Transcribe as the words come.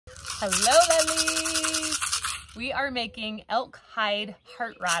Hello, Lilies! We are making elk hide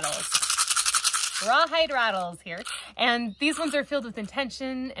heart rattles. Rawhide rattles here. And these ones are filled with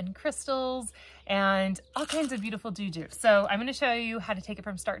intention and crystals and all kinds of beautiful juju. So I'm going to show you how to take it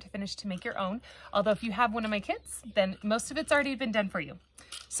from start to finish to make your own. Although if you have one of my kits, then most of it's already been done for you.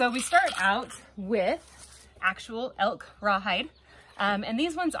 So we start out with actual elk rawhide. And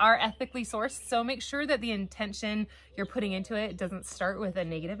these ones are ethically sourced, so make sure that the intention you're putting into it doesn't start with a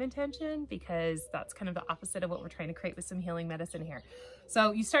negative intention, because that's kind of the opposite of what we're trying to create with some healing medicine here.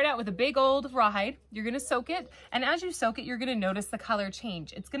 So you start out with a big old rawhide, you're gonna soak it, and as you soak it, you're gonna notice the color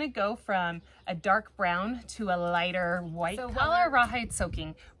change. It's gonna go from a dark brown to a lighter white color. While our rawhide's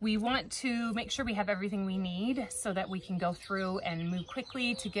soaking, we want to make sure we have everything we need so that we can go through and move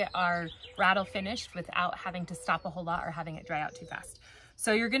quickly to get our rattle finished without having to stop a whole lot or having it dry out too fast.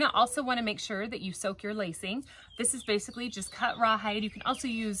 So you're gonna also wanna make sure that you soak your lacing. This is basically just cut rawhide. You can also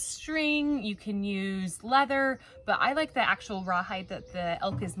use string, you can use leather, but I like the actual rawhide that the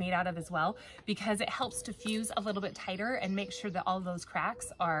elk is made out of as well, because it helps to fuse a little bit tighter and make sure that all those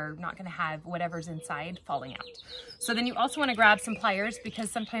cracks are not gonna have whatever's inside falling out. So then you also wanna grab some pliers, because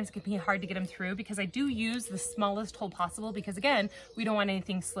sometimes it can be hard to get them through, because I do use the smallest hole possible, because again, we don't want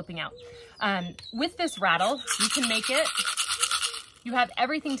anything slipping out. With this rattle, you can make it, you have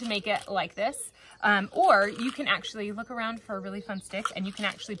everything to make it like this, or you can actually look around for a really fun stick and you can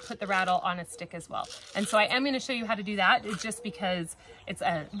actually put the rattle on a stick as well. And so I am going to show you how to do that, just because it's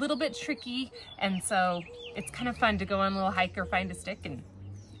a little bit tricky, and so it's kind of fun to go on a little hike or find a stick and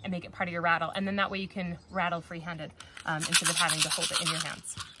make it part of your rattle, and then that way you can rattle free-handed instead of having to hold it in your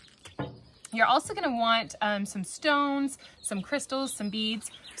hands. You're also going to want some stones, some crystals, some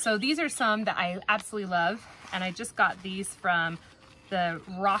beads. So these are some that I absolutely love, and I just got these from the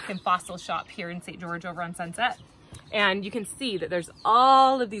rock and fossil shop here in St. George over on Sunset. And you can see that there's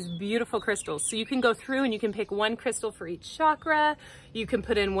all of these beautiful crystals. So you can go through and you can pick one crystal for each chakra. You can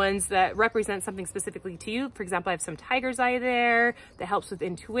put in ones that represent something specifically to you. For example, I have some tiger's eye there that helps with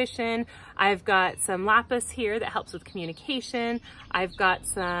intuition. I've got some lapis here that helps with communication. I've got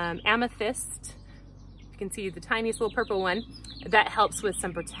some amethyst. You can see the tiniest little purple one that helps with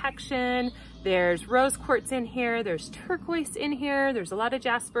some protection. There's rose quartz in here, there's turquoise in here, there's a lot of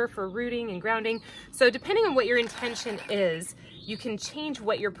jasper for rooting and grounding. So depending on what your intention is, you can change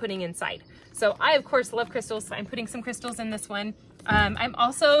what you're putting inside. So I of course love crystals, so I'm putting some crystals in this one. I'm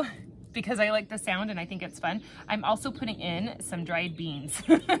also, because I like the sound and I think it's fun, I'm also putting in some dried beans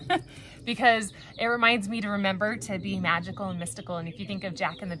because it reminds me to remember to be magical and mystical. And if you think of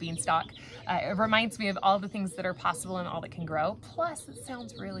Jack and the Beanstalk, it reminds me of all the things that are possible and all that can grow. Plus it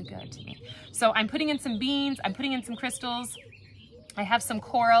sounds really good to me. So I'm putting in some beans, I'm putting in some crystals. I have some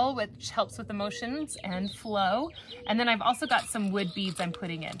coral, which helps with emotions and flow. And then I've also got some wood beads I'm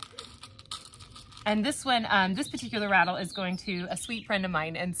putting in. And this one, this particular rattle is going to a sweet friend of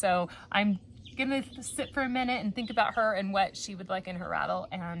mine. And so I'm gonna sit for a minute and think about her and what she would like in her rattle.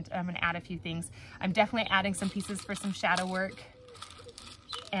 And I'm gonna add a few things. I'm definitely adding some pieces for some shadow work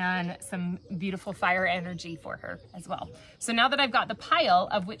and some beautiful fire energy for her as well. So now that I've got the pile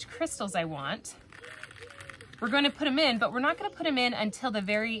of which crystals I want, we're going to put them in, but we're not going to put them in until the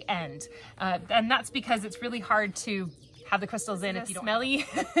very end. And that's because it's really hard to have the crystals in if you don't smelly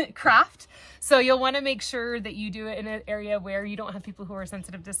craft. So you'll want to make sure that you do it in an area where you don't have people who are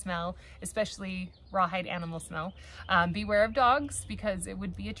sensitive to smell, especially rawhide animal smell. Beware of dogs, because it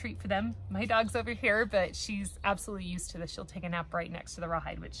would be a treat for them. My dog's over here, but she's absolutely used to this. She'll take a nap right next to the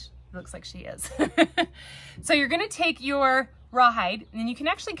rawhide, which looks like she is. So you're going to take your rawhide and you can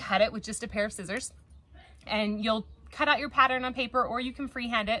actually cut it with just a pair of scissors, and you'll cut out your pattern on paper, or you can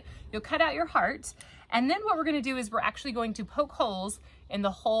freehand it. You'll cut out your heart. And then what we're going to do is we're actually going to poke holes in the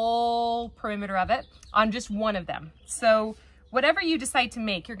whole perimeter of it on just one of them. So whatever you decide to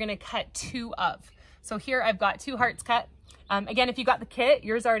make, you're going to cut two of. So here I've got 2 hearts cut. Again, if you got the kit,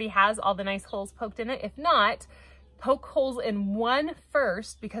 yours already has all the nice holes poked in it. If not, poke holes in one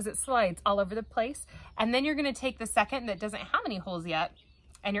first, because it slides all over the place. And then you're going to take the second that doesn't have any holes yet,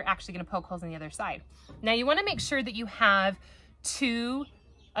 and you're actually going to poke holes on the other side. Now you want to make sure that you have 2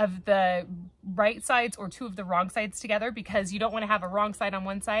 of the right sides or 2 of the wrong sides together, because you don't want to have a wrong side on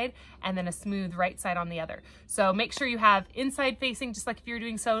one side and then a smooth right side on the other. So make sure you have inside facing, just like if you're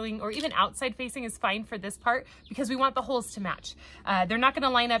doing sewing, or even outside facing is fine for this part, because we want the holes to match. They're not going to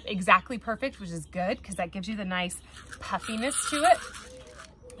line up exactly perfect, which is good because that gives you the nice puffiness to it.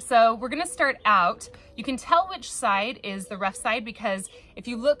 So we're going to start out, you can tell which side is the rough side, because if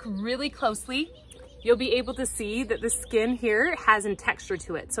you look really closely, you'll be able to see that the skin here has a texture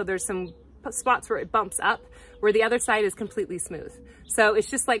to it. So there's some spots where it bumps up, where the other side is completely smooth. So it's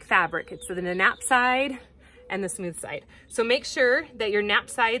just like fabric. It's the nap side and the smooth side. So make sure that your nap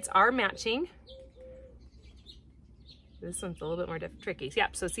sides are matching. This one's a little bit more tricky.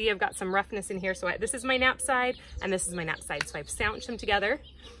 Yep, so see I've got some roughness in here. So this is my nap side and this is my nap side. So I've sandwiched them together.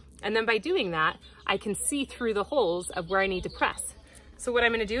 And then by doing that, I can see through the holes of where I need to press. So what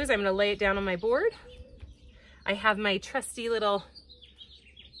I'm gonna do is I'm gonna lay it down on my board. I have my trusty little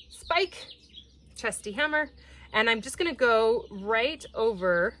spike, trusty hammer, and I'm just gonna go right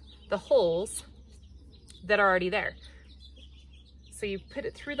over the holes that are already there. So you put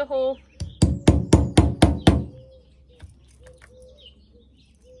it through the hole,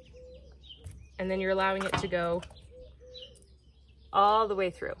 and then you're allowing it to go all the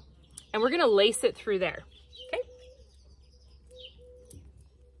way through. And we're gonna lace it through there, okay?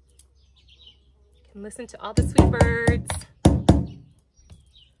 You can listen to all the sweet birds.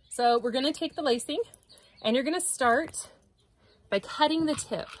 So we're gonna take the lacing and you're gonna start by cutting the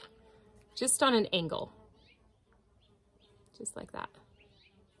tip just on an angle. Just like that.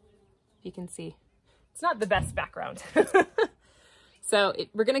 You can see, it's not the best background. So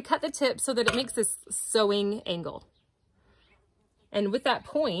we're gonna cut the tip so that it makes this sewing angle. And with that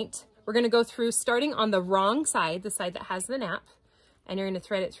point, we're gonna go through starting on the wrong side, the side that has the nap, and you're gonna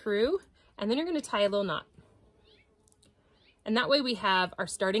thread it through, and then you're gonna tie a little knot. And that way we have our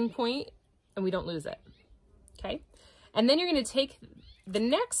starting point and we don't lose it, okay? And then you're gonna take the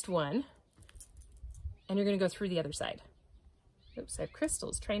next one and you're gonna go through the other side. Oops, I have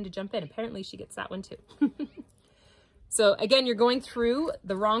Crystal's trying to jump in. Apparently she gets that one too. So again, you're going through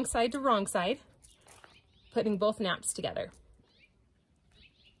the wrong side to wrong side, putting both naps together.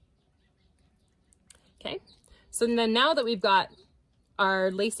 Okay, so then now that we've got our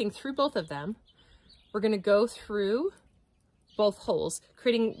lacing through both of them, we're gonna go through both holes,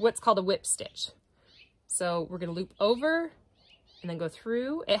 creating what's called a whip stitch. So we're gonna loop over and then go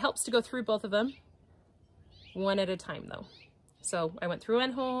through. It helps to go through both of them, one at a time though. So I went through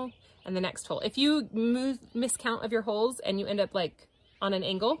one hole and the next hole. If you miscount of your holes and you end up like on an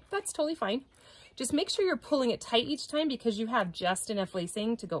angle, that's totally fine. Just make sure you're pulling it tight each time because you have just enough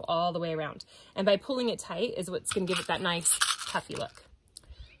lacing to go all the way around. And by pulling it tight is what's gonna give it that nice puffy look.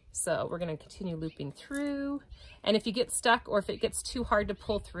 So we're gonna continue looping through. And if you get stuck or if it gets too hard to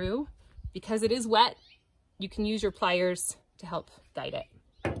pull through, because it is wet, you can use your pliers to help guide it.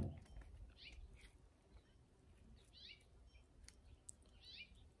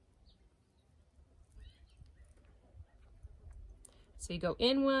 So you go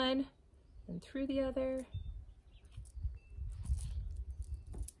in one and through the other.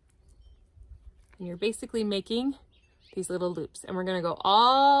 And you're basically making these little loops and we're gonna go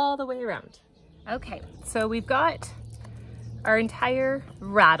all the way around. Okay, so we've got our entire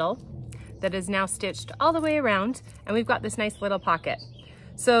rattle that is now stitched all the way around and we've got this nice little pocket.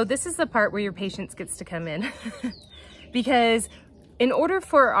 So this is the part where your patience gets to come in because in order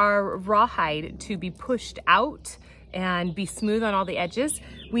for our rawhide to be pushed out and be smooth on all the edges,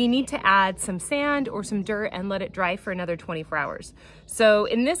 we need to add some sand or some dirt and let it dry for another 24 hours. So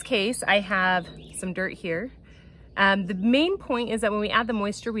in this case, I have some dirt here. The main point is that when we add the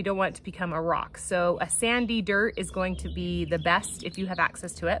moisture, we don't want it to become a rock. So a sandy dirt is going to be the best if you have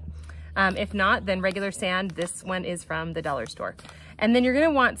access to it. If not, then regular sand. This one is from the dollar store. And then you're gonna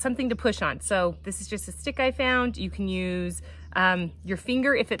want something to push on. So this is just a stick I found. You can use your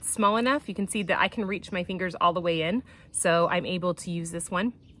finger if it's small enough. You can see that I can reach my fingers all the way in. So I'm able to use this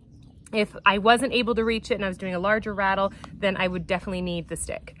one. If I wasn't able to reach it and I was doing a larger rattle, then I would definitely need the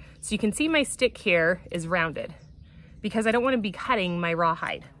stick. So you can see my stick here is rounded because I don't want to be cutting my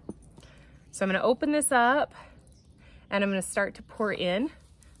rawhide. So I'm going to open this up and I'm going to start to pour in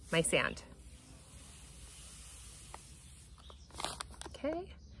my sand. Okay,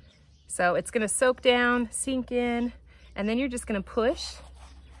 so it's going to soak down, sink in, and then you're just going to push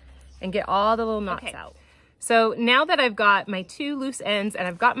and get all the little knots out. So now that I've got my two loose ends and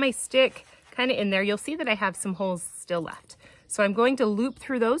I've got my stick kind of in there, you'll see that I have some holes still left. So I'm going to loop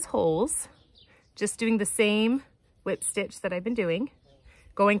through those holes, just doing the same whip stitch that I've been doing,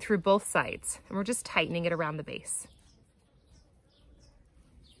 going through both sides, and we're just tightening it around the base.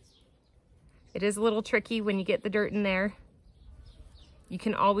 It is a little tricky when you get the dirt in there. You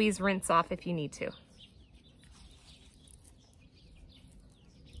can always rinse off if you need to.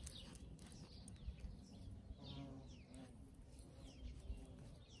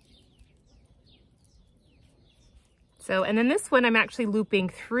 So, and then this one I'm actually looping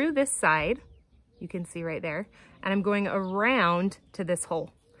through this side, you can see right there, and I'm going around to this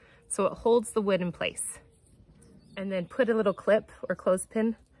hole. So it holds the wood in place. And then put a little clip or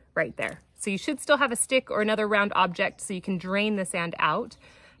clothespin right there. So you should still have a stick or another round object so you can drain the sand out,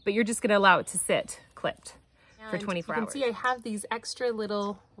 but you're just gonna allow it to sit clipped for 24 hours. You can see I have these extra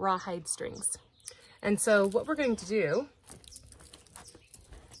little rawhide strings. And so what we're going to do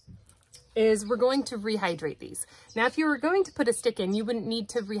is we're going to rehydrate these. Now, if you were going to put a stick in, you wouldn't need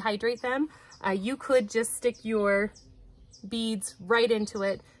to rehydrate them. You could just stick your beads right into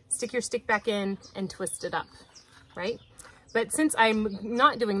it, stick your stick back in and twist it up, right? But since I'm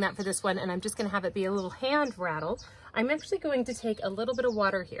not doing that for this one and I'm just gonna have it be a little hand rattle, I'm actually going to take a little bit of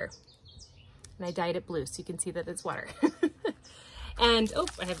water here. And I dyed it blue so you can see that it's water. And, oh,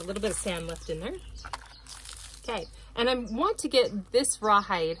 I have a little bit of sand left in there. Okay, and I want to get this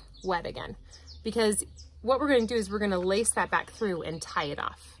rawhide wet again because what we're going to do is we're going to lace that back through and tie it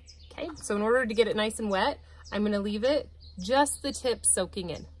off. Okay, so in order to get it nice and wet, I'm going to leave it just the tip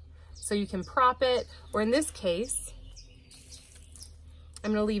soaking in. So you can prop it, or in this case,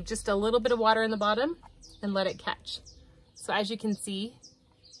 I'm going to leave just a little bit of water in the bottom and let it catch. So as you can see,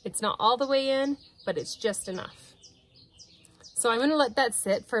 it's not all the way in, but it's just enough. So I'm going to let that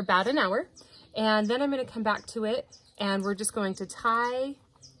sit for about an hour. And then I'm going to come back to it and we're just going to tie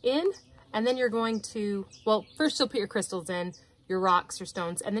in, and then you're going to, well, first you'll put your crystals in, your rocks, your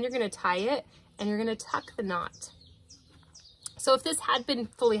stones, and then you're going to tie it and you're going to tuck the knot. So if this had been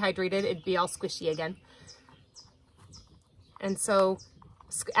fully hydrated, it'd be all squishy again. And so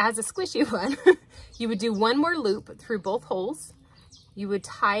as a squishy one, you would do one more loop through both holes. You would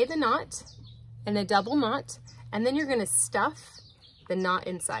tie the knot in a double knot, and then you're going to stuff the knot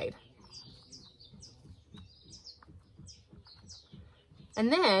inside.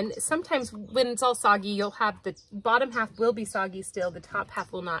 And then sometimes when it's all soggy, you'll have the bottom half will be soggy still, the top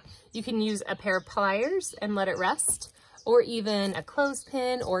half will not. You can use a pair of pliers and let it rest, or even a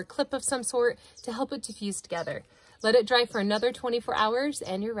clothespin or a clip of some sort to help it to fuse together. Let it dry for another 24 hours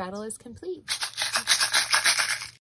and your rattle is complete.